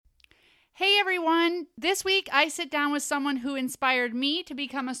Hey everyone! This week I sit down with someone who inspired me to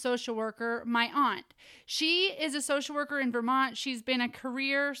become a social worker, my aunt. She is a social worker in Vermont. She's been a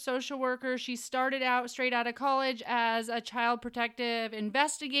career social worker. She started out straight out of college as a child protective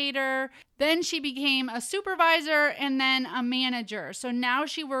investigator. Then she became a supervisor and then a manager. So now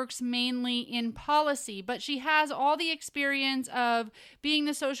she works mainly in policy, but she has all the experience of being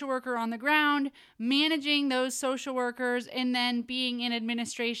the social worker on the ground, managing those social workers, and then being in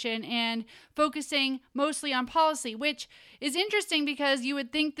administration and focusing mostly on policy, which is interesting because you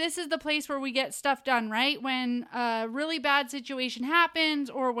would think this is the place where we get stuff done, right? When a really bad situation happens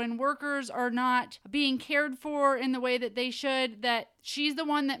or when workers are not being cared for in the way that they should, that she's the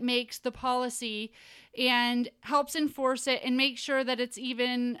one that makes the policy and helps enforce it and make sure that it's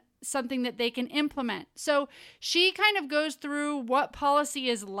even something that they can implement. So she kind of goes through what policy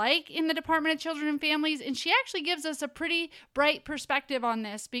is like in the Department of Children and Families, and she actually gives us a pretty bright perspective on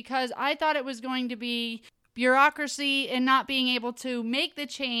this because I thought it was going to be bureaucracy and not being able to make the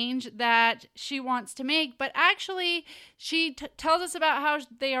change that she wants to make. But actually, she tells us about how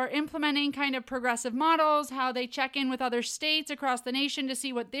they are implementing kind of progressive models, how they check in with other states across the nation to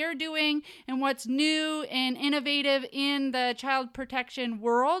see what they're doing and what's new and innovative in the child protection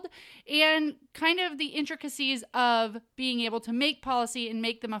world, and kind of the intricacies of being able to make policy and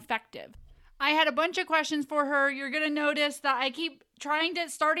make them effective. I had a bunch of questions for her. You're going to notice that I keep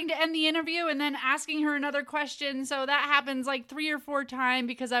starting to end the interview and then asking her another question. So that happens like 3 or 4 times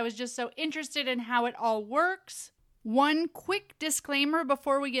because I was just so interested in how it all works. One quick disclaimer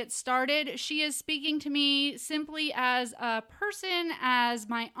before we get started. She is speaking to me simply as a person, as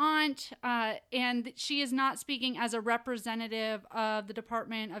my aunt, and she is not speaking as a representative of the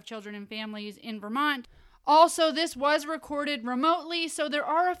Department of Children and Families in Vermont. Also, this was recorded remotely, so there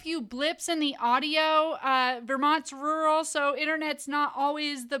are a few blips in the audio. Vermont's rural, so internet's not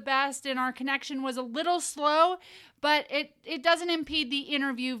always the best, and our connection was a little slow, but it doesn't impede the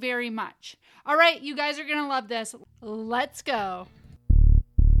interview very much. All right, you guys are going to love this. Let's go.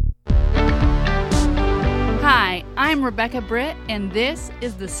 Hi, I'm Rebecca Britt, and this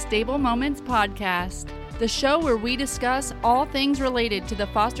is the Stable Moments Podcast, the show where we discuss all things related to the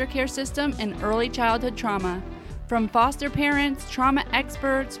foster care system and early childhood trauma, from foster parents, trauma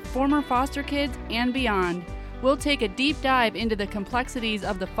experts, former foster kids, and beyond. We'll take a deep dive into the complexities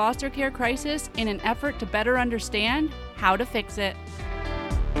of the foster care crisis in an effort to better understand how to fix it.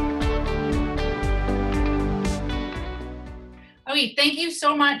 Okay, thank you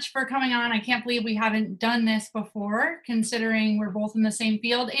so much for coming on. I can't believe we haven't done this before, considering we're both in the same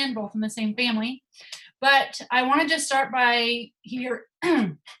field and both in the same family. But I want to just start by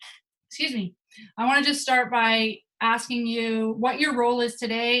asking you what your role is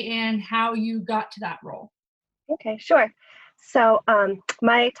today and how you got to that role. Okay, sure. So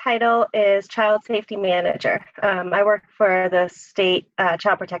my title is Child Safety Manager. I work for the State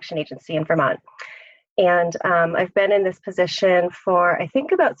Child Protection Agency in Vermont. And I've been in this position for, I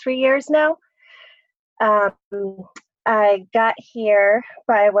think, about 3 years now. I got here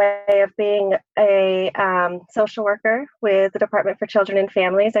by way of being a social worker with the Department for Children and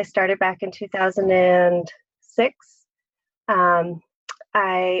Families. I started back in 2006.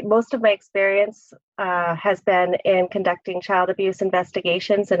 Most of my experience has been in conducting child abuse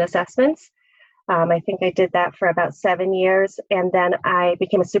investigations and assessments. I think I did that for about 7 years, and then I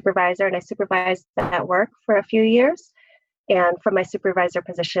became a supervisor, and I supervised that work for a few years. And from my supervisor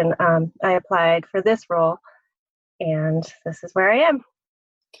position, I applied for this role. And this is where I am.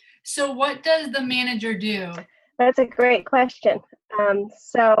 So what does the manager do? That's a great question.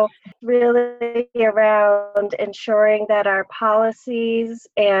 So really around ensuring that our policies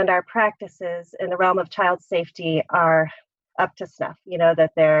and our practices in the realm of child safety are up to snuff,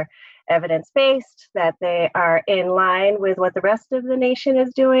 that they're evidence-based, that they are in line with what the rest of the nation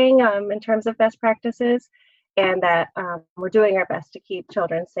is doing in terms of best practices, and that we're doing our best to keep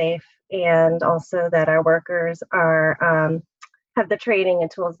children safe, and also that our workers are have the training and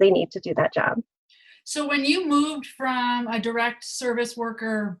tools they need to do that job. So when you moved from a direct service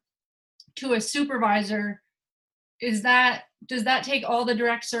worker to a supervisor, does that take all the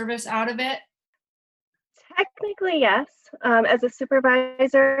direct service out of it? Technically, yes. As a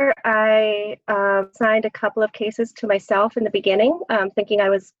supervisor, I assigned a couple of cases to myself in the beginning, thinking I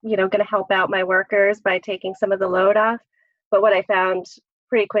was, going to help out my workers by taking some of the load off. But what I found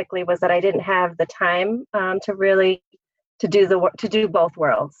pretty quickly was that I didn't have the time to do both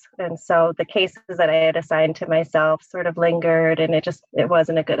worlds. And so the cases that I had assigned to myself sort of lingered, and it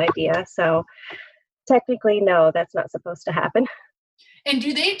wasn't a good idea. So technically, no, that's not supposed to happen. And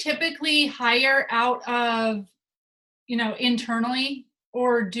do they typically hire out of, internally?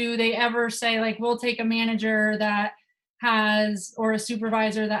 or do they ever say, like, we'll take a manager that has, or a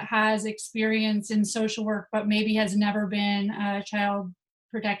supervisor that has experience in social work, but maybe has never been a child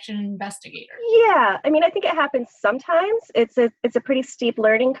protection investigator? Yeah, I mean, I think it happens sometimes. It's a pretty steep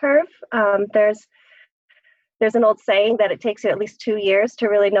learning curve. There's an old saying that it takes you at least 2 years to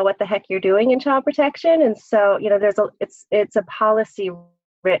really know what the heck you're doing in child protection, and so it's a policy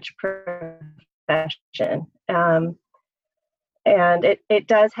rich profession. And it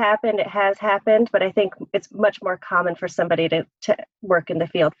does happen, it has happened, but I think it's much more common for somebody to work in the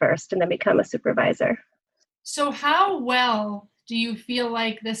field first and then become a supervisor. So how well do you feel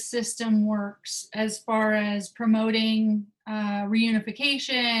like the system works as far as promoting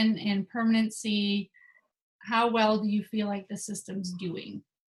reunification and permanency? How well do you feel like the system's doing?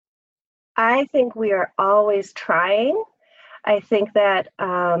 I think we are always trying. I think that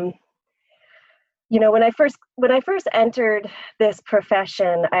when I first entered this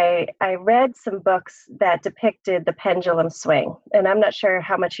profession, I read some books that depicted the pendulum swing, and I'm not sure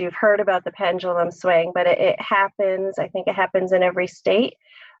how much you've heard about the pendulum swing, but it happens. I think it happens in every state.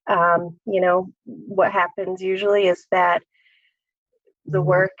 What happens usually is that the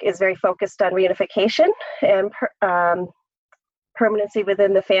work is very focused on reunification and permanency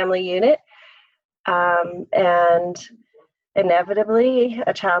within the family unit, and inevitably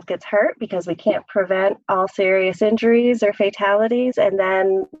a child gets hurt because we can't prevent all serious injuries or fatalities, and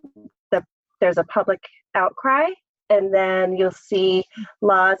then there's a public outcry, and then you'll see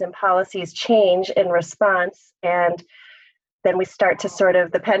laws and policies change in response, and then we start to sort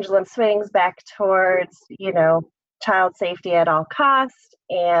of, the pendulum swings back towards child safety at all costs,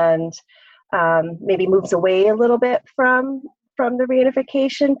 and maybe moves away a little bit from the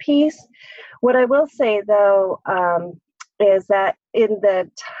reunification piece. What I will say though, is that in the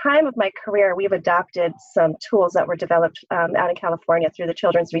time of my career, we've adopted some tools that were developed out in California through the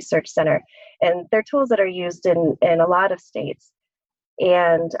Children's Research Center. And they're tools that are used in a lot of states.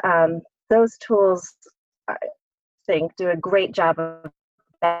 And those tools, I think, do a great job of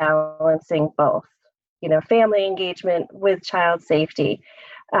balancing both, family engagement with child safety.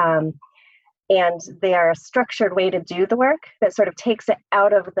 And they are a structured way to do the work that sort of takes it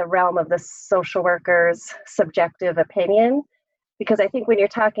out of the realm of the social worker's subjective opinion. Because I think when you're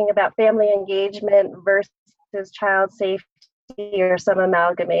talking about family engagement versus child safety or some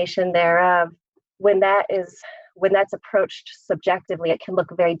amalgamation thereof, when that's approached subjectively, it can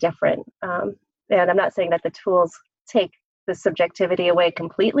look very different. And I'm not saying that the tools take the subjectivity away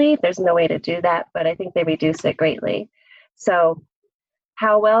completely. There's no way to do that, but I think they reduce it greatly. So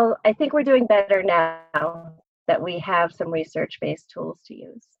how well? I think we're doing better now that we have some research-based tools to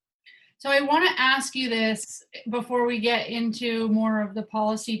use. So I want to ask you this before we get into more of the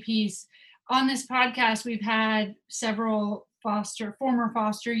policy piece. On this podcast, we've had several former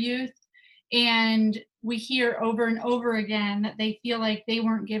foster youth, and we hear over and over again that they feel like they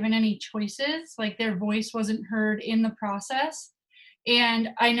weren't given any choices, like their voice wasn't heard in the process. And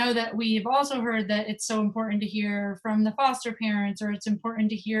I know that we've also heard that it's so important to hear from the foster parents, or it's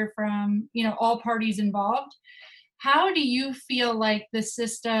important to hear from, all parties involved. How do you feel like the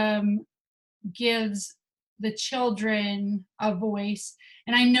system gives the children a voice?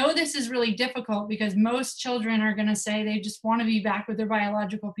 And I know this is really difficult because most children are going to say they just want to be back with their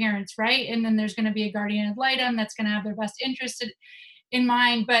biological parents, right? And then there's going to be a guardian ad litem that's going to have their best interest in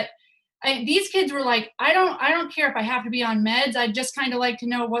mind. But these kids were like, I don't care if I have to be on meds. I just kind of like to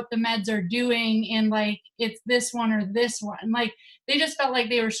know what the meds are doing, and like, it's this one or this one. Like, they just felt like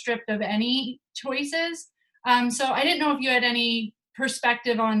they were stripped of any choices. So I didn't know if you had any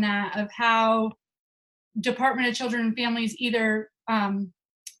perspective on that, of how Department of Children and Families either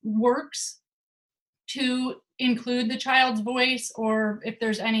works to include the child's voice, or if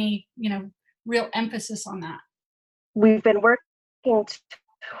there's any, real emphasis on that. We've been working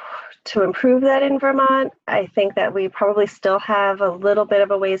to improve that in Vermont. I think that we probably still have a little bit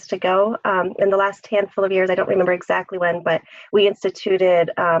of a ways to go. In the last handful of years, I don't remember exactly when, but we instituted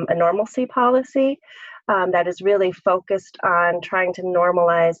a normalcy policy that is really focused on trying to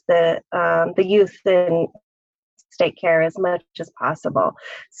normalize the youth in state care as much as possible.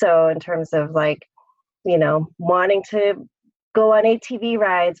 So in terms of wanting to go on ATV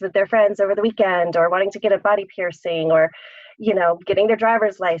rides with their friends over the weekend, or wanting to get a body piercing, or getting their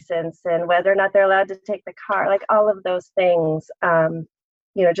driver's license, and whether or not they're allowed to take the car, like all of those things,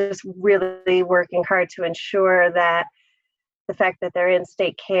 just really working hard to ensure that the fact that they're in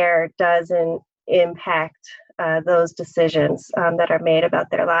state care doesn't impact those decisions that are made about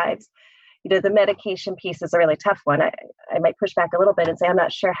their lives. The medication piece is a really tough one. I might push back a little bit and say I'm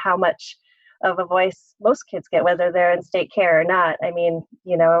not sure how much of a voice most kids get, whether they're in state care or not. I mean,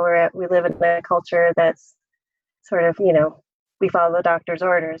 we live in a culture that's sort of, we follow the doctor's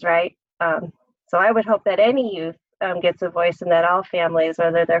orders, right? So I would hope that any youth gets a voice, and that all families,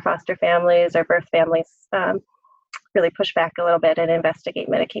 whether they're foster families or birth families, really push back a little bit and investigate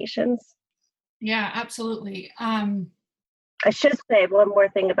medications. Yeah, absolutely. I should say one more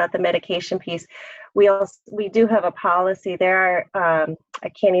thing about the medication piece. We do have a policy. There are, I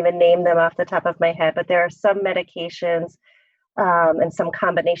can't even name them off the top of my head, but there are some medications and some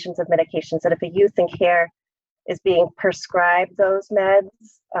combinations of medications that if a youth in care is being prescribed those meds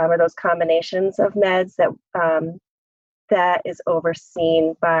or those combinations of meds, that is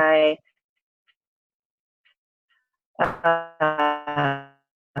overseen by a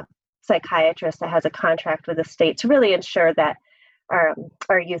psychiatrist that has a contract with the state to really ensure that our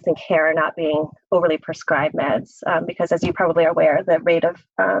youth in care are not being overly prescribed meds, because as you probably are aware, the rate of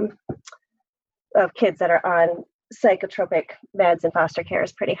kids that are on psychotropic meds in foster care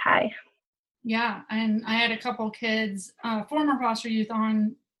is pretty high. Yeah, and I had a couple kids, former foster youth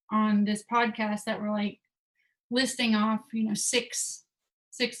on this podcast that were like listing off, six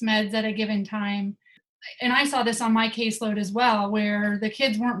meds at a given time. And I saw this on my caseload as well, where the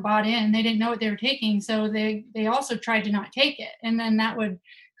kids weren't bought in. They didn't know what they were taking, so they also tried to not take it. And then that would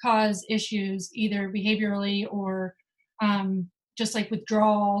cause issues either behaviorally or just like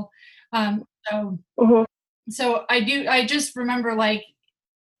withdrawal. So I just remember like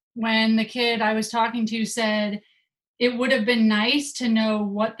when the kid I was talking to said it would have been nice to know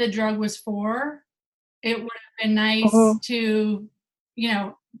what the drug was for. It would have been nice to,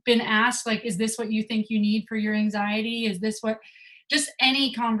 been asked, like, is this what you think you need for your anxiety? Is this what, just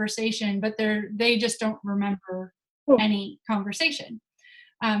any conversation, but they just don't remember any conversation.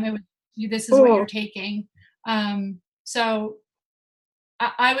 It was, this is what you're taking. So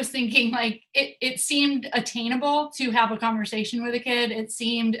I was thinking like, it seemed attainable to have a conversation with a kid. It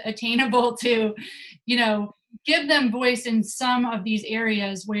seemed attainable to, give them voice in some of these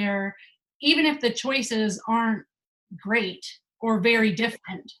areas where even if the choices aren't great or very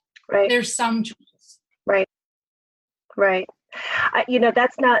different, right, there's some choice. Right.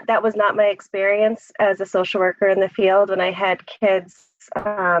 That was not my experience as a social worker in the field. When I had kids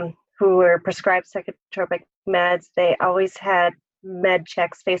who were prescribed psychotropic meds, they always had med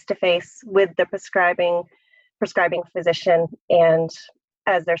checks face to face with the prescribing physician, and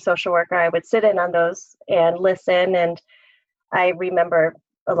as their social worker, I would sit in on those and listen. And I remember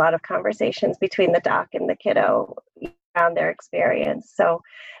a lot of conversations between the doc and the kiddo around their experience. So,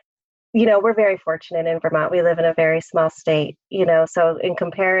 we're very fortunate in Vermont. We live in a very small state, so in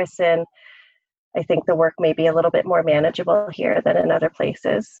comparison, I think the work may be a little bit more manageable here than in other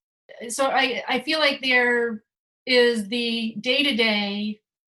places. So I feel like there is the day-to-day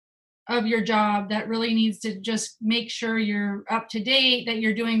of your job that really needs to just make sure you're up to date, that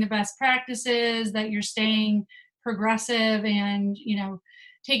you're doing the best practices, that you're staying progressive and,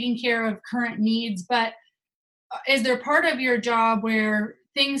 taking care of current needs. But is there part of your job where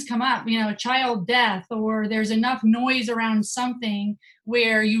things come up, child death, or there's enough noise around something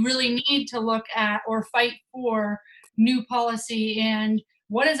where you really need to look at or fight for new policy? And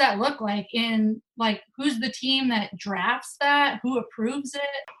what does that look like? In like, who's the team that drafts that? Who approves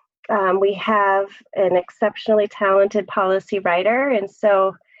it? We have an exceptionally talented policy writer. And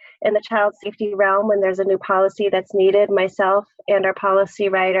so in the child safety realm, when there's a new policy that's needed, myself and our policy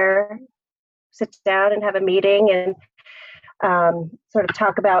writer sit down and have a meeting and sort of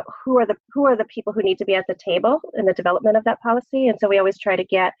talk about who are the people who need to be at the table in the development of that policy. And so we always try to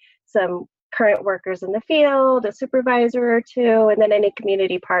get some current workers in the field, a supervisor or two, and then any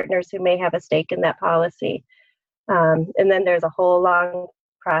community partners who may have a stake in that policy. And then there's a whole long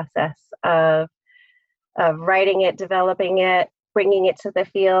process of writing it, developing it, bringing it to the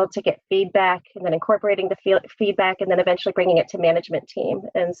field to get feedback, and then incorporating the feedback, and then eventually bringing it to management team.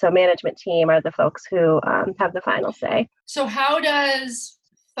 And so management team are the folks who have the final say. So how does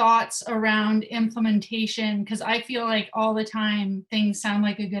thoughts around implementation, because I feel like all the time things sound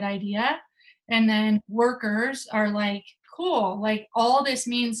like a good idea, and then workers are like, cool, like all this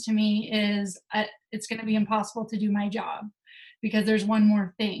means to me is it's going to be impossible to do my job because there's one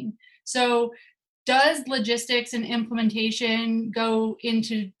more thing. So does logistics and implementation go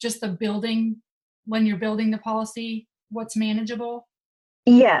into just the building when you're building the policy, what's manageable?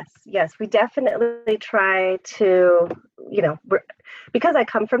 Yes, we definitely try to, because I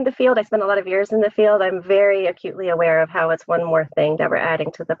come from the field, I spent a lot of years in the field, I'm very acutely aware of how it's one more thing that we're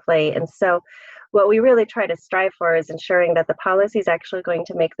adding to the plate. And so what we really try to strive for is ensuring that the policy is actually going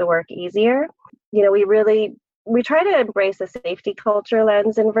to make the work easier. We really we try to embrace a safety culture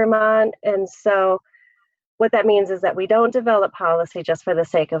lens in Vermont. And so what that means is that we don't develop policy just for the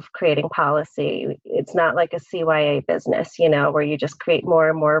sake of creating policy. It's not like a CYA business, where you just create more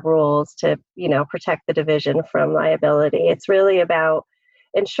and more rules to, protect the division from liability. It's really about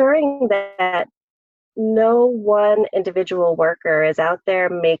ensuring that no one individual worker is out there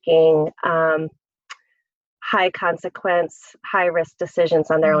making high consequence, high risk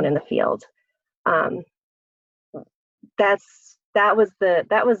decisions on their own in the field. That was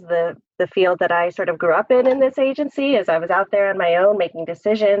the field that I sort of grew up in this agency, as I was out there on my own making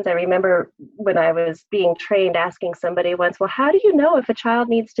decisions. I remember when I was being trained asking somebody once, well, how do you know if a child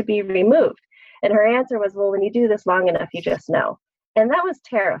needs to be removed? And her answer was, well, when you do this long enough, you just know. And that was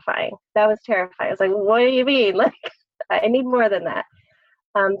terrifying. I was like, what do you mean? Like, I need more than that.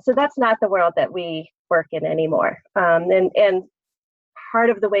 So that's not the world that we work in anymore. And part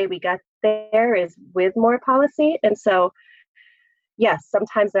of the way we got there is with more policy. And so, yes,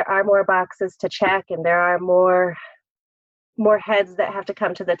 sometimes there are more boxes to check, and there are more heads that have to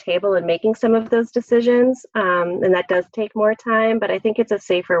come to the table in making some of those decisions. And that does take more time, but I think it's a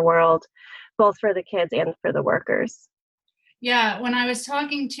safer world, both for the kids and for the workers. Yeah, when I was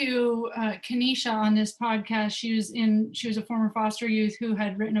talking to Kanisha on this podcast, she was a former foster youth who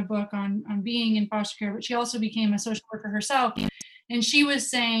had written a book on being in foster care, but she also became a social worker herself. And she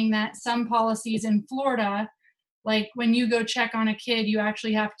was saying that some policies in Florida, like when you go check on a kid, you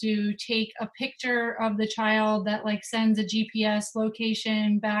actually have to take a picture of the child that like sends a GPS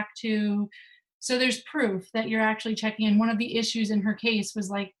location back to, so there's proof that you're actually checking in. One of the issues in her case was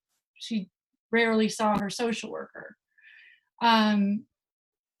like she rarely saw her social worker.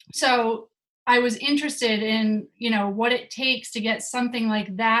 So I was interested in, what it takes to get something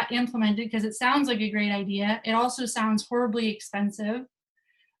like that implemented, because it sounds like a great idea. It also sounds horribly expensive.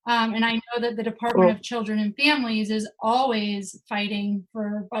 And I know that the Department of Children and Families is always fighting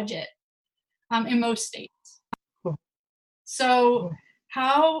for budget in most states. So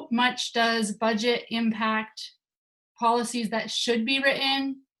how much does budget impact policies that should be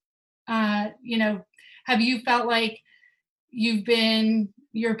written? Have you felt like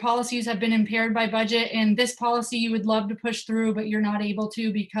your policies have been impaired by budget, and this policy you would love to push through, but you're not able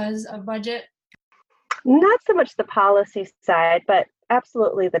to because of budget? Not so much the policy side, but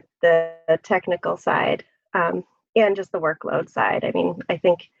absolutely the technical side, and just the workload side. I mean, I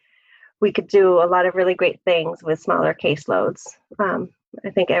think we could do a lot of really great things with smaller caseloads. I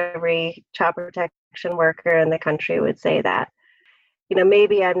think every child protection worker in the country would say that.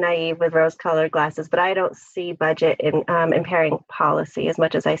 Maybe I'm naive with rose-colored glasses, but I don't see budget impairing policy as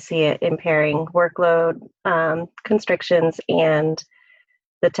much as I see it impairing workload, constrictions, and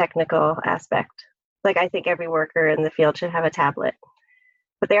the technical aspect. Like, I think every worker in the field should have a tablet,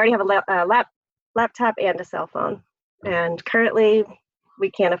 but they already have a laptop and a cell phone. And currently,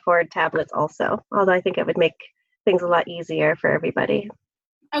 we can't afford tablets also, although I think it would make things a lot easier for everybody.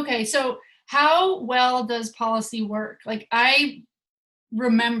 Okay, so how well does policy work? Like, I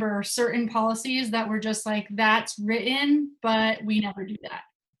remember certain policies that were just like, that's written, but we never do that.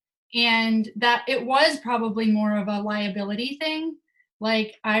 And that it was probably more of a liability thing.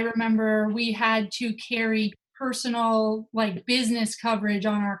 Like, I remember we had to carry personal, like, business coverage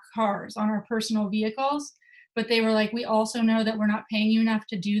on our cars, on our personal vehicles. But they were like, we also know that we're not paying you enough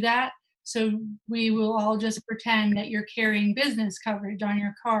to do that. So we will all just pretend that you're carrying business coverage on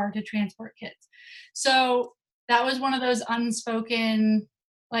your car to transport kids. So that was one of those unspoken,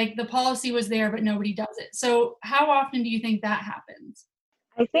 like, the policy was there, but nobody does it. So how often do you think that happens?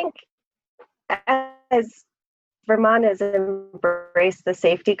 I think as Vermont has embraced the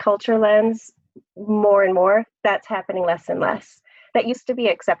safety culture lens more and more, that's happening less and less. That used to be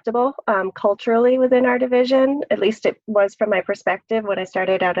acceptable culturally within our division. At least it was from my perspective when I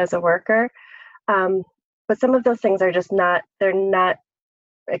started out as a worker. But some of those things are just they're not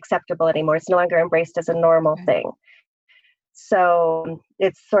acceptable anymore. It's no longer embraced as a normal thing. So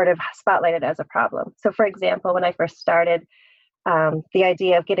it's sort of spotlighted as a problem. So for example, when I first started, the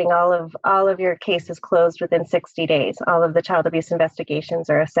idea of getting all of your cases closed within 60 days, all of the child abuse investigations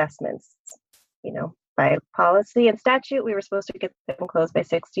or assessments, by policy and statute, we were supposed to get them closed by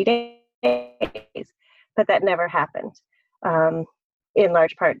 60 days, but that never happened, in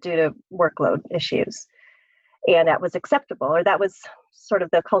large part due to workload issues. And that was acceptable, or that was sort of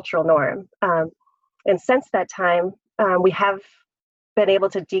the cultural norm. And since that time, we have been able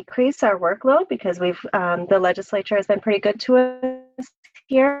to decrease our workload because the legislature has been pretty good to us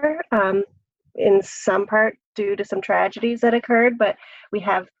here, in some part due to some tragedies that occurred, but we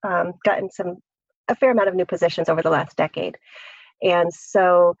have gotten a fair amount of new positions over the last decade. And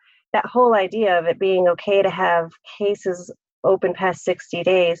so that whole idea of it being okay to have cases open past 60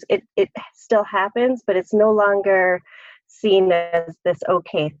 days, it still happens, but it's no longer seen as this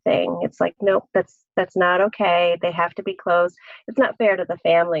okay thing. It's like, nope, that's not okay. They have to be closed. It's not fair to the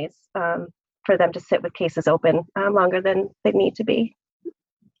families for them to sit with cases open longer than they need to be.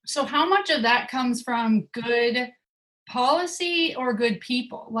 So how much of that comes from good policy or good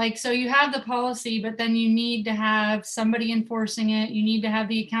people? Like, so you have the policy, but then you need to have somebody enforcing it. You need to have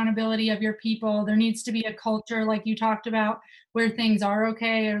the accountability of your people. There needs to be a culture, like you talked about, where things are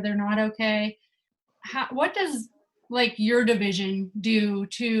okay or they're not okay. What does like your division do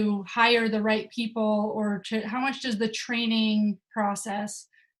to hire the right people, or to how much does the training process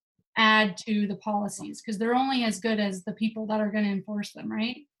add to the policies? Because they're only as good as the people that are going to enforce them,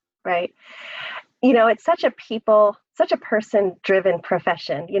 right? Right. It's such a person-driven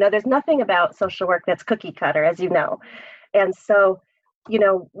profession. There's nothing about social work that's cookie cutter, as you know. And so,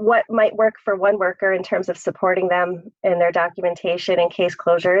 what might work for one worker in terms of supporting them in their documentation and case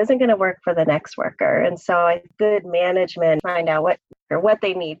closure isn't going to work for the next worker. And so good management find out what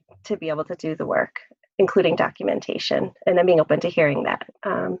they need to be able to do the work, including documentation, and then being open to hearing that.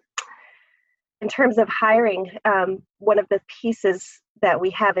 In terms of hiring, one of the pieces that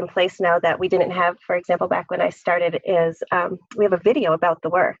we have in place now that we didn't have, for example, back when I started, is we have a video about the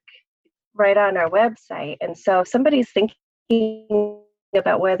work right on our website. And so if somebody's thinking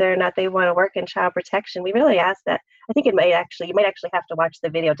about whether or not they want to work in child protection, we really ask that. I think you might actually have to watch the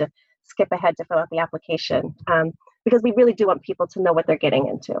video to skip ahead to fill out the application, because we really do want people to know what they're getting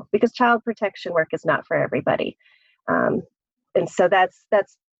into, because child protection work is not for everybody. And so that's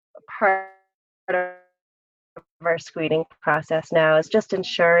part of our screening process now, is just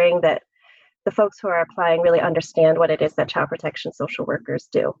ensuring that the folks who are applying really understand what it is that child protection social workers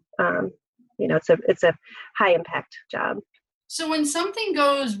do. It's a high impact job. So when something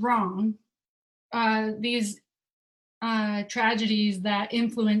goes wrong, these tragedies that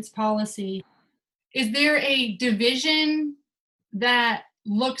influence policy, is there a division that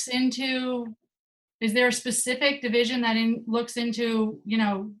looks into? Is there a specific division that looks into,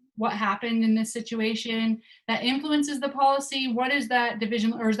 what happened in this situation that influences the policy? What is that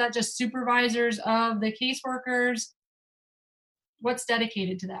division, or is that just supervisors of the caseworkers? What's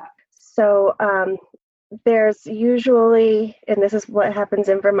dedicated to that? So there's usually, and this is what happens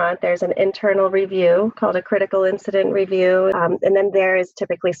in Vermont, there's an internal review called a critical incident review, and then there is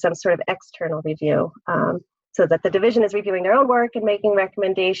typically some sort of external review, so that the division is reviewing their own work and making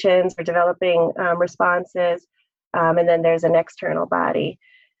recommendations or developing responses, and then there's an external body.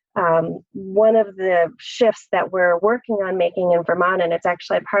 One of the shifts that we're working on making in Vermont, and it's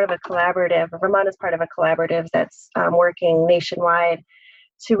actually part of a collaborative, Vermont is part of a collaborative that's working nationwide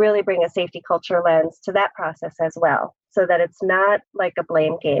to really bring a safety culture lens to that process as well, so that it's not like a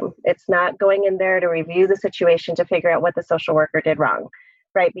blame game. It's not going in there to review the situation to figure out what the social worker did wrong,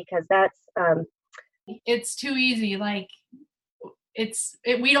 right? Because that's... it's too easy. Like,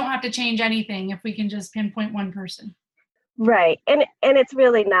 we don't have to change anything if we can just pinpoint one person. Right. And it's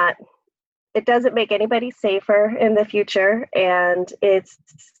really not, it doesn't make anybody safer in the future. And it's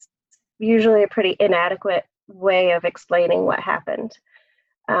usually a pretty inadequate way of explaining what happened.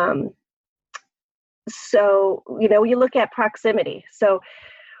 So, you look at proximity. So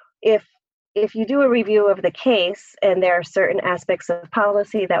if you do a review of the case and there are certain aspects of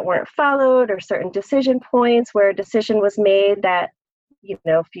policy that weren't followed, or certain decision points where a decision was made that,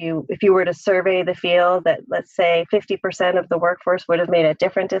 if you were to survey the field, that let's say 50% of the workforce would have made a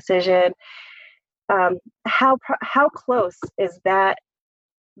different decision, how close is that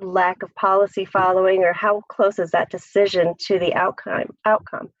lack of policy following, or how close is that decision to the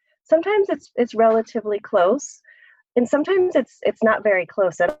outcome? Sometimes it's relatively close, and sometimes it's not very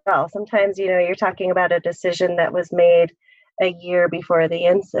close at all. Sometimes, you're talking about a decision that was made a year before the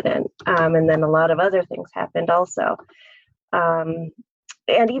incident, and then a lot of other things happened also.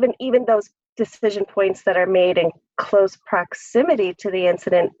 And even those decision points that are made in close proximity to the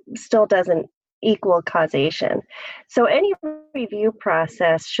incident still doesn't equal causation. So any review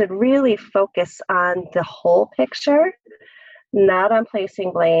process should really focus on the whole picture, not on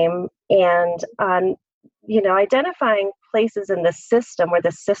placing blame, and on, identifying places in the system where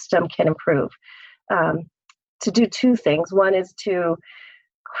the system can improve, to do two things. One is to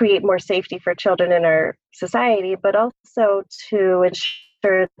create more safety for children in our society, but also to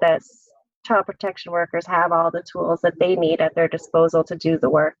ensure that child protection workers have all the tools that they need at their disposal to do the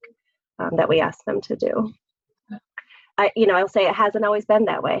work that we ask them to do. I'll say it hasn't always been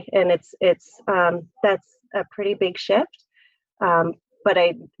that way, and it's that's a pretty big shift. But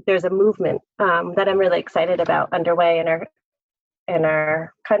there's a movement that I'm really excited about underway in in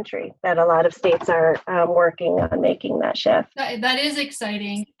our country, that a lot of states are working on making that shift. That is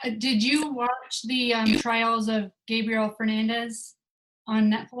exciting. Did you watch the trials of Gabriel Fernandez on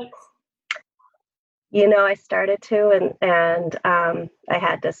Netflix? I started to, and I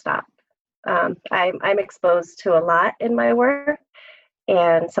had to stop. I'm exposed to a lot in my work,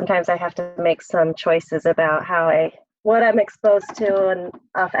 and sometimes I have to make some choices about what I'm exposed to and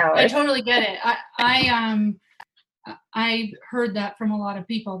off hours. I totally get it. I heard that from a lot of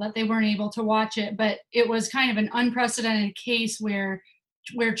people, that they weren't able to watch it, but it was kind of an unprecedented case where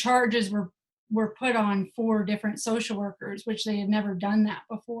charges were put on 4 different social workers, which they had never done that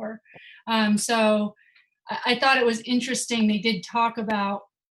before. So I thought it was interesting. They did talk about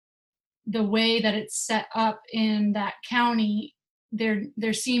the way that it's set up in that county.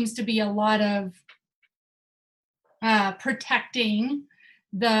 There seems to be a lot of protecting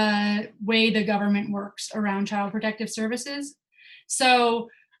the way the government works around child protective services. So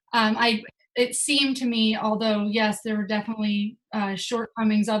it seemed to me, although yes, there were definitely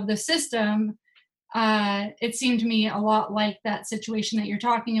shortcomings of the system, it seemed to me a lot like that situation that you're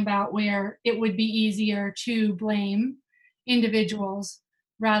talking about, where it would be easier to blame individuals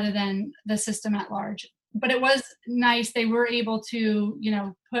rather than the system at large. But it was nice. They were able to,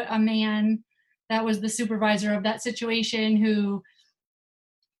 put a man that was the supervisor of that situation who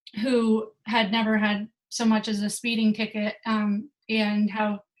had never had so much as a speeding ticket, and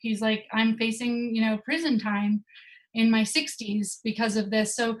how he's like, I'm facing, prison time in my 60s because of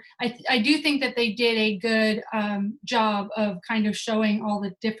this. So I do think that they did a good job of kind of showing all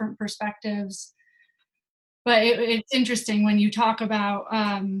the different perspectives. But it's interesting when you talk about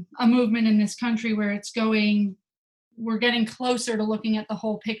a movement in this country where we're getting closer to looking at the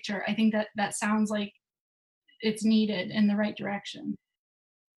whole picture. I think that sounds like it's needed in the right direction.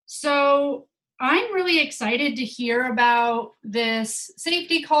 So I'm really excited to hear about this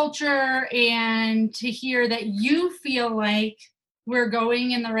safety culture and to hear that you feel like we're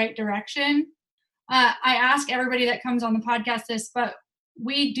going in the right direction. I ask everybody that comes on the podcast this, but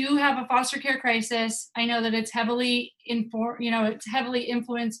we do have a foster care crisis. I know that it's heavily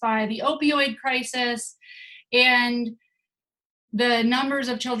influenced by the opioid crisis, and the numbers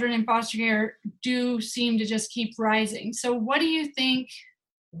of children in foster care do seem to just keep rising. So what do you think?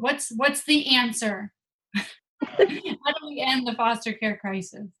 What's the answer? How do we end the foster care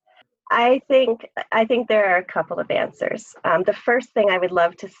crisis? I think there are a couple of answers. The first thing I would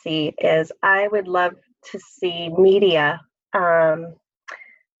love to see is media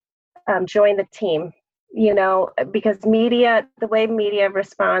join the team. Because the way media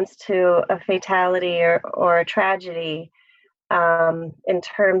responds to a fatality or a tragedy, in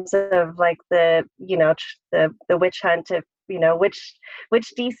terms of like the witch hunt of which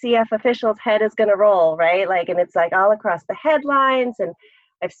DCF official's head is going to roll, right? And it's like all across the headlines, and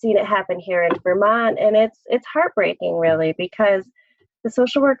I've seen it happen here in Vermont, and it's heartbreaking, really, because the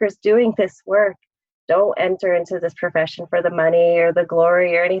social workers doing this work don't enter into this profession for the money or the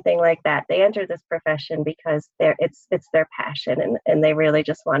glory or anything like that. They enter this profession because it's their passion, and they really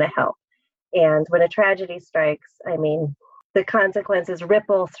just want to help. And when a tragedy strikes, I mean, the consequences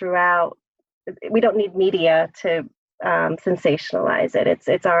ripple throughout. We don't need media to sensationalize it.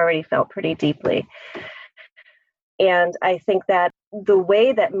 It's already felt pretty deeply. And I think that the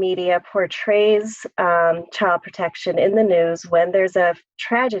way that media portrays child protection in the news when there's a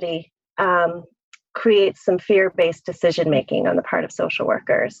tragedy creates some fear-based decision-making on the part of social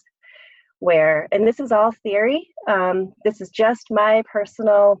workers, and this is all theory, this is just my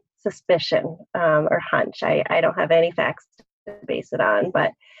personal suspicion or hunch. I don't have any facts to base it on,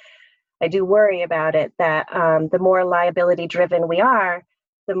 but I do worry about it, that the more liability driven we are,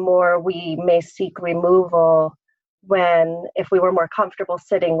 the more we may seek removal, when if we were more comfortable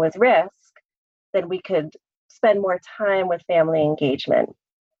sitting with risk, then we could spend more time with family engagement.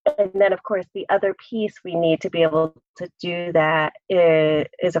 And then, of course, the other piece we need to be able to do that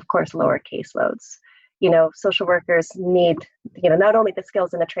is of course, lower caseloads. Social workers need, not only the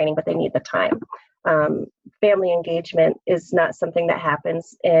skills and the training, but they need the time. Family engagement is not something that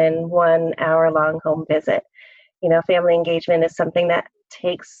happens in 1 hour-long home visit. Family engagement is something that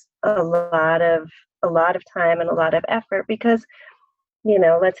takes a lot of time and a lot of effort, because,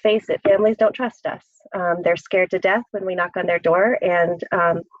 let's face it, families don't trust us. They're scared to death when we knock on their door, and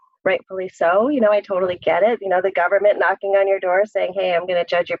rightfully so. I totally get it. The government knocking on your door saying, hey, I'm going to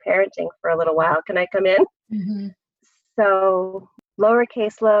judge your parenting for a little while. Can I come in? Mm-hmm. So lower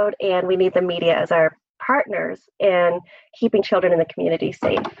caseload, and we need the media as our partners in keeping children in the community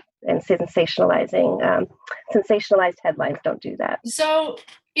safe. and sensationalized headlines don't do that. So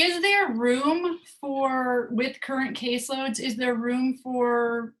is there room with current caseloads, is there room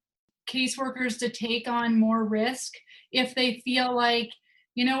for caseworkers to take on more risk if they feel like,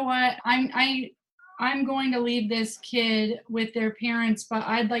 you know what, I'm going to leave this kid with their parents, but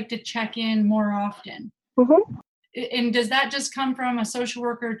I'd like to check in more often? Mm-hmm. And does that just come from a social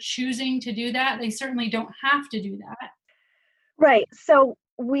worker choosing to do that? They certainly don't have to do that. Right. So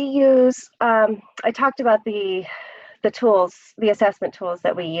we use, I talked about the tools, the assessment tools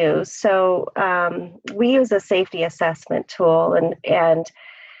that we use. So we use a safety assessment tool, and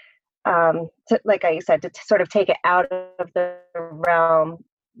like I said, to sort of take it out of the realm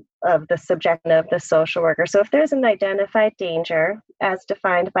of the subject of the social worker. So if there's an identified danger as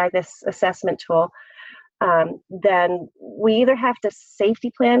defined by this assessment tool, then we either have to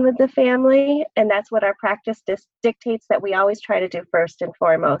safety plan with the family, and that's what our practice dictates that we always try to do first and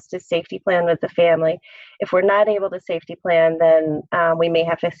foremost is safety plan with the family. If we're not able to safety plan, then we may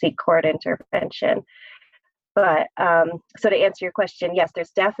have to seek court intervention. But so to answer your question, yes, there's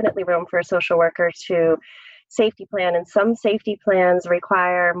definitely room for a social worker to safety plan, and some safety plans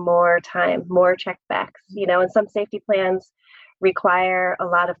require more time, more checkbacks, and some safety plans require a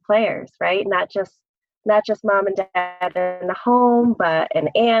lot of players, right? Not just mom and dad in the home, but an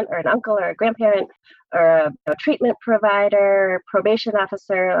aunt or an uncle or a grandparent or a treatment provider, probation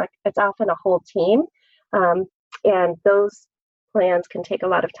officer. Like, it's often a whole team. And those plans can take a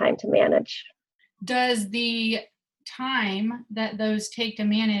lot of time to manage. Does the time that those take to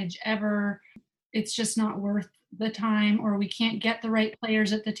manage it's just not worth the time, or we can't get the right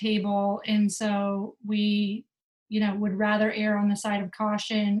players at the table, and so we, would rather err on the side of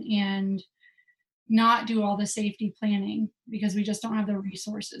caution and not do all the safety planning because we just don't have the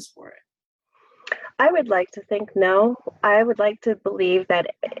resources for it? I would like to think no. I would like to believe that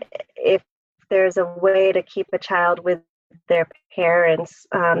if there's a way to keep a child with their parents,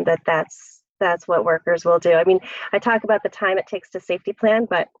 that's what workers will do. I mean, I talk about the time it takes to safety plan,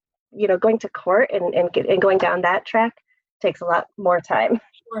 but going to court and going down that track takes a lot more time.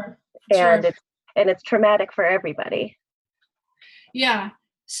 Sure. And it's traumatic for everybody. Yeah.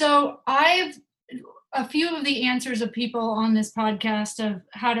 So a few of the answers of people on this podcast of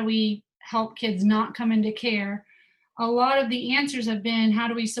how do we help kids not come into care, a lot of the answers have been, how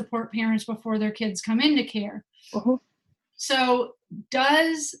do we support parents before their kids come into care? Uh-huh. So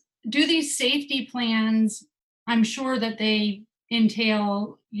do these safety plans, I'm sure that they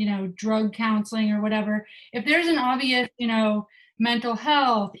entail, drug counseling or whatever. If there's an obvious, mental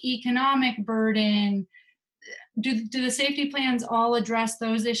health, economic burden, do the safety plans all address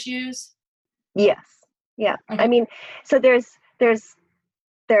those issues? Yes. Yeah. Okay. I mean, so there's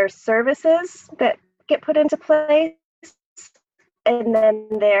services that get put into place, and then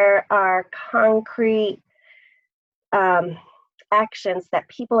there are concrete actions that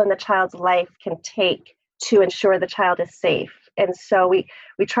people in the child's life can take to ensure the child is safe. And so we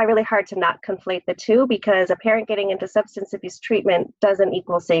try really hard to not conflate the two, because a parent getting into substance abuse treatment doesn't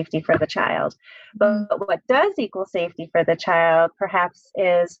equal safety for the child. But what does equal safety for the child perhaps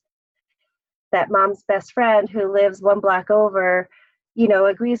is that mom's best friend who lives one block over,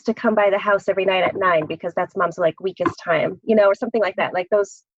 agrees to come by the house every night at 9 because that's mom's weakest time, or something like that. Like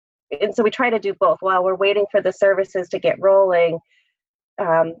those. And so we try to do both while we're waiting for the services to get rolling,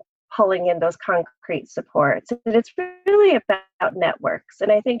 pulling in those concrete supports. And it's really about networks.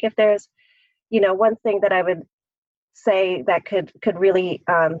 And I think if there's, one thing that I would say that could really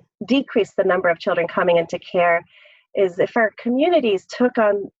decrease the number of children coming into care is if our communities took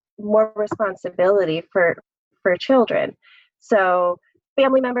on more responsibility for children. So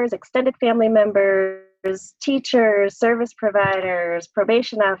family members, extended family members, teachers, service providers,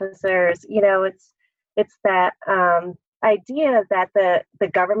 probation officers, it's that idea that the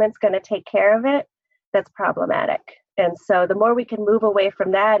government's going to take care of it that's problematic. And so the more we can move away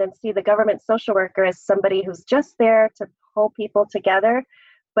from that and see the government social worker as somebody who's just there to pull people together,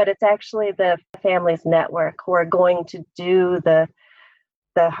 but it's actually the family's network who are going to do the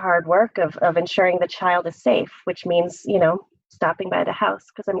hard work of ensuring the child is safe, which means, stopping by the house,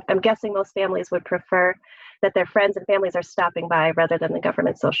 because I'm guessing most families would prefer that their friends and families are stopping by rather than the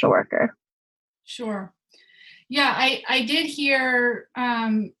government social worker. Sure. Yeah, I did hear,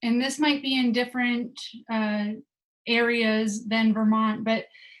 and this might be in different areas than Vermont, but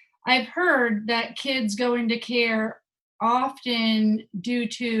I've heard that kids go into care often due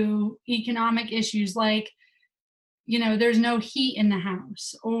to economic issues, like, there's no heat in the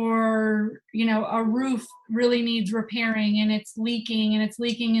house, or, a roof really needs repairing and it's leaking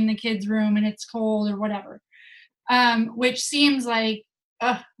in the kids' room and it's cold or whatever, which seems like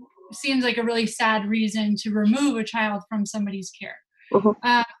seems like a really sad reason to remove a child from somebody's care. Mhm.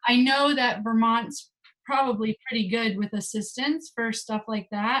 I know that Vermont's probably pretty good with assistance for stuff like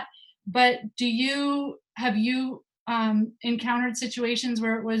that, but have you encountered situations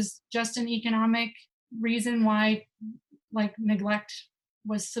where it was just an economic reason why like neglect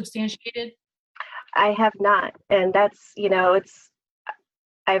was substantiated? I have not, and that's,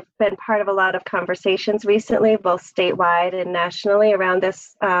 I've been part of a lot of conversations recently, both statewide and nationally, around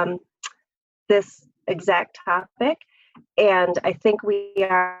this exact topic. And I think we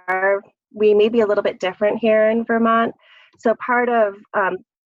may be a little bit different here in Vermont. So part of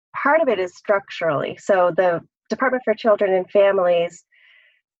it is structurally. So the Department for Children and Families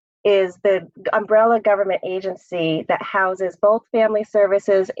is the umbrella government agency that houses both family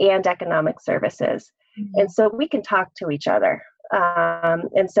services and economic services. Mm-hmm. And so we can talk to each other.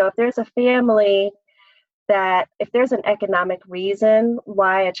 And so if there's a family if there's an economic reason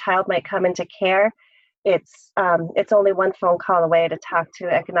why a child might come into care, it's only one phone call away to talk to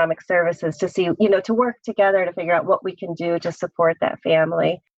economic services to see, to work together to figure out what we can do to support that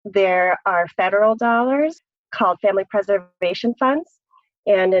family. There are federal dollars called family preservation funds.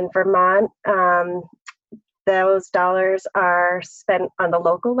 And in Vermont, those dollars are spent on the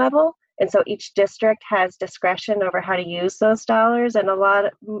local level. And so each district has discretion over how to use those dollars. And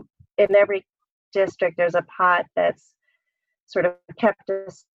in every district, there's a pot that's sort of kept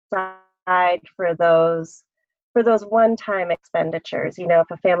aside for those one-time expenditures.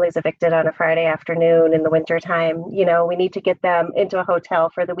 If a family's evicted on a Friday afternoon in the wintertime, we need to get them into a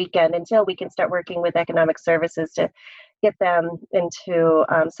hotel for the weekend until we can start working with economic services to get them into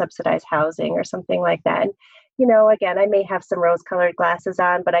subsidized housing or something like that. And, again, I may have some rose-colored glasses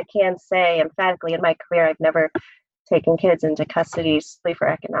on, but I can say emphatically in my career, I've never taken kids into custody solely for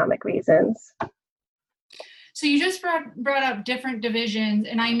economic reasons. So you just brought up different divisions,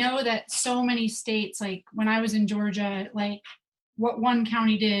 and I know that so many states, like when I was in Georgia, like what one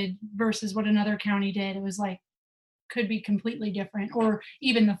county did versus what another county did, it was like could be completely different, or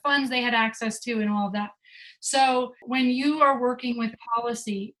even the funds they had access to and all of that. So when you are working with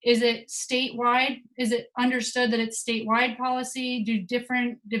policy, is it statewide? Is it understood that it's statewide policy? Do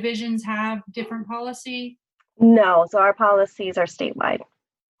different divisions have different policy? No, so our policies are statewide.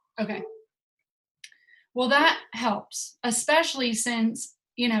 Okay. Well, that helps, especially since,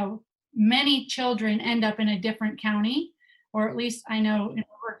 many children end up in a different county, or at least I know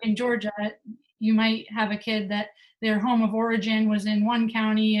in Georgia, you might have a kid that their home of origin was in one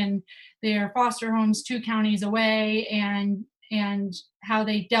county and their foster home's 2 counties away, and how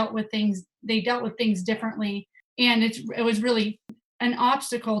they dealt with things differently. And it was really an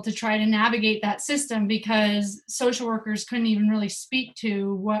obstacle to try to navigate that system because social workers couldn't even really speak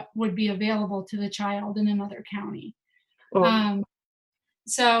to what would be available to the child in another county. Oh.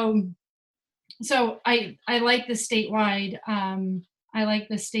 So I like the statewide. I like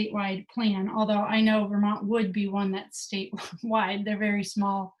the statewide plan, although I know Vermont would be one that's statewide. They're very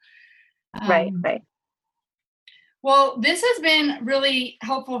small. Right. Well, this has been really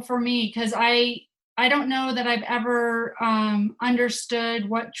helpful for me because I don't know that I've ever understood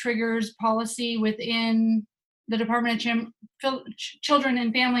what triggers policy within the Department of Children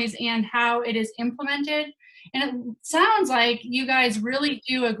and Families and how it is implemented. And it sounds like you guys really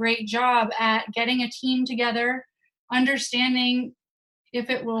do a great job at getting a team together, understanding if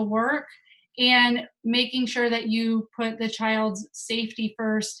it will work, and making sure that you put the child's safety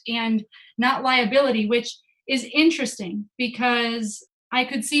first and not liability, which is interesting because I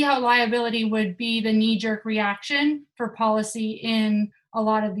could see how liability would be the knee-jerk reaction for policy in a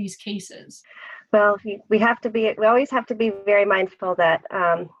lot of these cases. Well, we always have to be very mindful that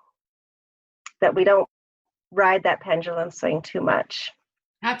that we don't ride that pendulum swing too much.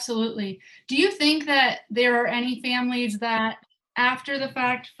 Absolutely. Do you think that there are any families that after the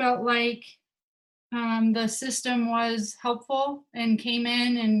fact felt like the system was helpful and came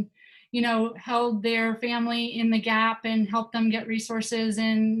in and held their family in the gap and helped them get resources,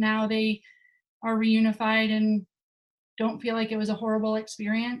 and now they are reunified and don't feel like it was a horrible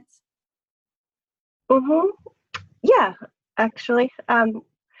experience? Mm-hmm. Yeah, actually.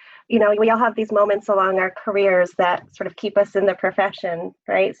 We all have these moments along our careers that sort of keep us in the profession,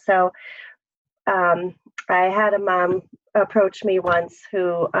 right? So I had a mom approach me once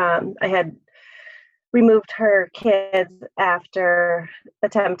who I had removed her kids after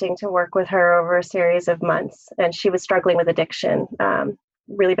attempting to work with her over a series of months. And she was struggling with addiction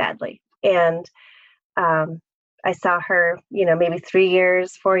really badly. And I saw her, maybe 3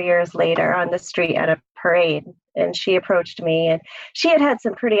 years, 4 years later on the street at a parade. And she approached me, and she had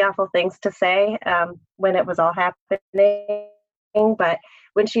some pretty awful things to say when it was all happening. but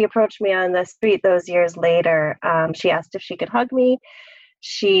when she approached me on the street those years later, she asked if she could hug me.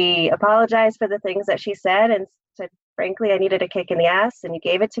 She apologized for the things that she said and said, frankly, I needed a kick in the ass and you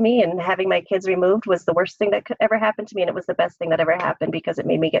gave it to me. And having my kids removed was the worst thing that could ever happen to me. And it was the best thing that ever happened because it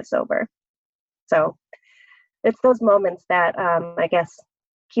made me get sober. So it's those moments that I guess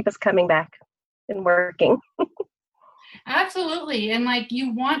keep us coming back and working. Absolutely. And like,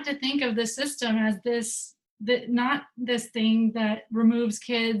 you want to think of the system as this, that not this thing that removes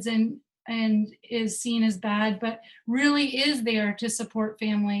kids and is seen as bad, but really is there to support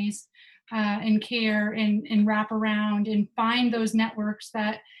families and care and wrap around and find those networks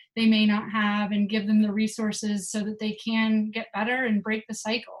that they may not have and give them the resources so that they can get better and break the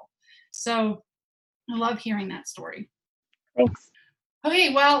cycle. So I love hearing that story. Thanks.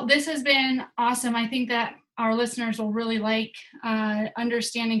 Okay, well, this has been awesome. I think that our listeners will really like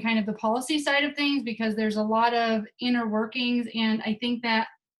understanding kind of the policy side of things, because there's a lot of inner workings. And I think that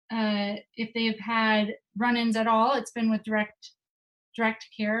if they've had run-ins at all, it's been with direct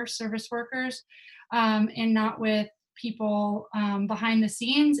care service workers and not with people behind the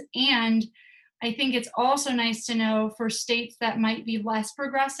scenes. And I think it's also nice to know for states that might be less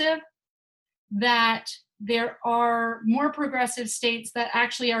progressive that there are more progressive states that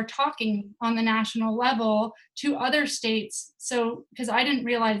actually are talking on the national level to other states. So, because I didn't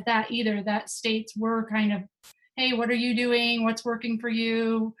realize that either, that states were kind of, hey, what are you doing? What's working for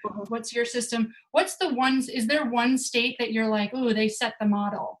you? What's your system? What's the ones, is there one state that you're like, oh, they set the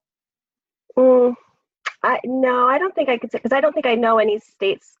model? No, I don't think I could say, because I don't think I know any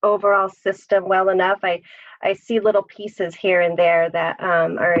state's overall system well enough. I see little pieces here and there that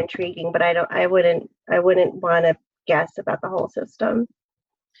are intriguing, but I wouldn't want to guess about the whole system.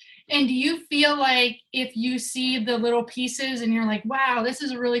 And do you feel like if you see the little pieces and you're like, wow, this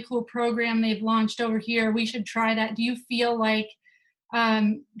is a really cool program they've launched over here, we should try that. Do you feel like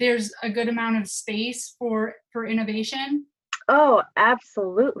there's a good amount of space for innovation? Oh,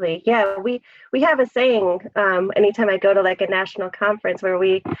 absolutely. Yeah, we have a saying anytime I go to like a national conference where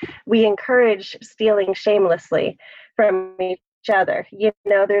we encourage stealing shamelessly from each other. You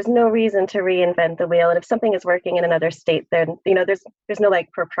know, there's no reason to reinvent the wheel. And if something is working in another state, then, you know, there's no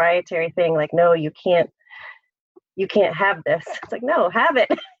like proprietary thing like, no, you can't have this. It's like, no, have it.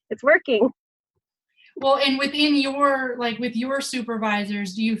 It's working. Well, and within your, like with your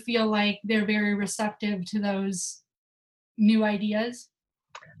supervisors, do you feel like they're very receptive to those new ideas?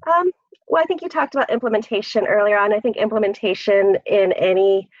 Well, I think you talked about implementation earlier on. I think implementation in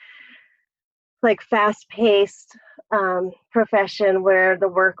any like fast-paced profession where the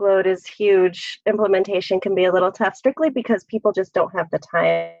workload is huge, implementation can be a little tough, strictly because people just don't have the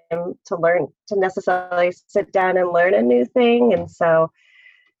time to learn, to necessarily sit down and learn a new thing. And so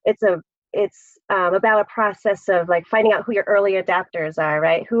it's about a process of like finding out who your early adapters are,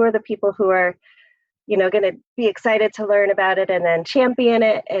 right? Who are the people who are, you know, going to be excited to learn about it and then champion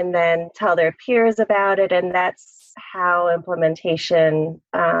it and then tell their peers about it. And that's how implementation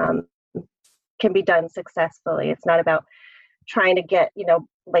can be done successfully. It's not about trying to get, you know,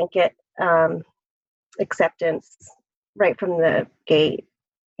 blanket acceptance right from the gate,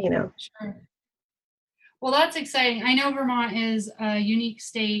 you know. Sure. Well, that's exciting. I know Vermont is a unique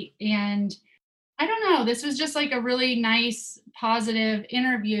state, and I don't know, this was just like a really nice, positive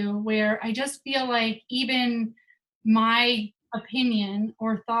interview where I just feel like even my opinion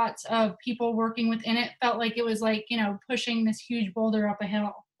or thoughts of people working within it felt like it was like, you know, pushing this huge boulder up a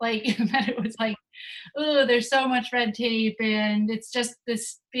hill. Like that it was like, oh, there's so much red tape and it's just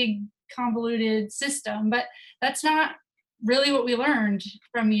this big convoluted system. But that's not really what we learned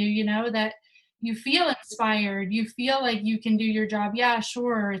from you, you know, that you feel inspired, you feel like you can do your job. Yeah,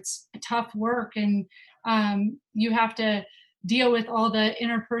 sure, it's tough work and you have to deal with all the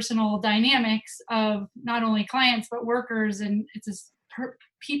interpersonal dynamics of not only clients but workers, and it's a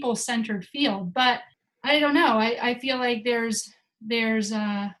people-centered field. But I don't know, I feel like there's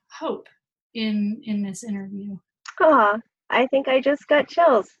hope in this interview. I think I just got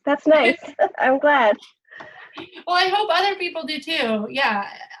chills. That's nice. I'm glad. Well, I hope other people do too. Yeah,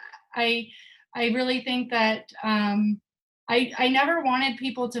 I really think that I never wanted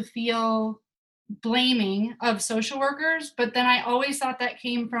people to feel blaming of social workers, but then I always thought that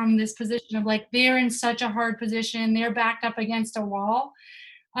came from this position of like, they're in such a hard position, they're backed up against a wall.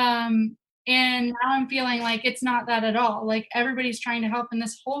 And now I'm feeling like it's not that at all. Like everybody's trying to help and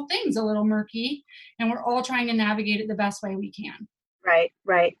this whole thing's a little murky and we're all trying to navigate it the best way we can.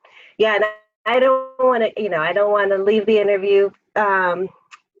 Right. Yeah, and I don't want to leave the interview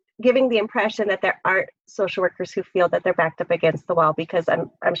giving the impression that there aren't social workers who feel that they're backed up against the wall, because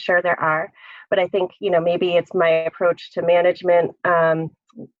I'm sure there are. but I think, maybe it's my approach to management.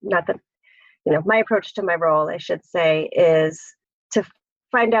 Not that, my approach to my role, I should say, is to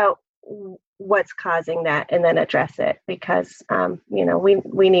find out what's causing that and then address it, because,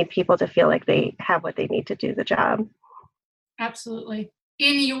 we need people to feel like they have what they need to do the job. Absolutely.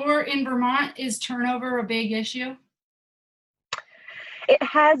 In Vermont, is turnover a big issue? It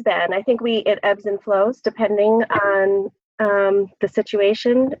has been. I think it ebbs and flows depending on the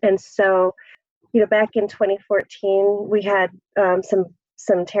situation. And so, back in 2014, we had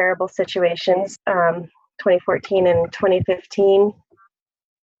some terrible situations, 2014 and 2015.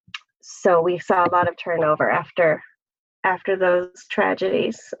 So we saw a lot of turnover after those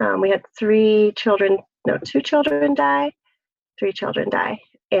tragedies. We had two children die,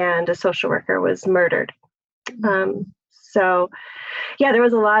 and a social worker was murdered. So, yeah, there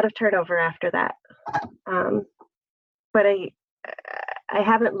was a lot of turnover after that. But I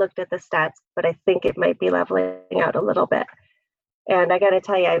haven't looked at the stats, but I think it might be leveling out a little bit. And I got to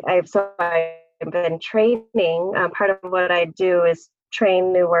tell you, I've been training. Part of what I do is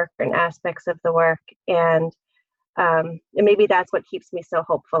train new work and aspects of the work. And maybe that's what keeps me so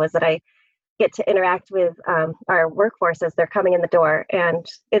hopeful, is that I get to interact with our workforce as they're coming in the door. And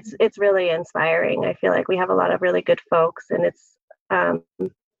it's really inspiring. I feel like we have a lot of really good folks, and it's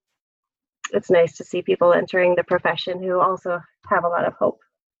nice to see people entering the profession who also have a lot of hope.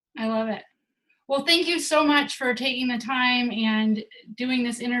 I love it. Well, thank you so much for taking the time and doing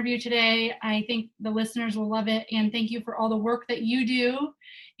this interview today. I think the listeners will love it. And thank you for all the work that you do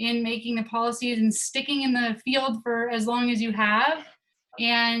in making the policies and sticking in the field for as long as you have.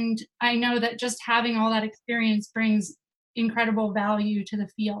 And I know that just having all that experience brings incredible value to the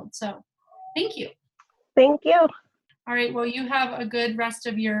field. So thank you. Thank you. All right. Well, you have a good rest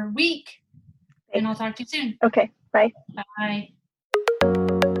of your week. And I'll talk to you soon. Okay. Bye. Bye.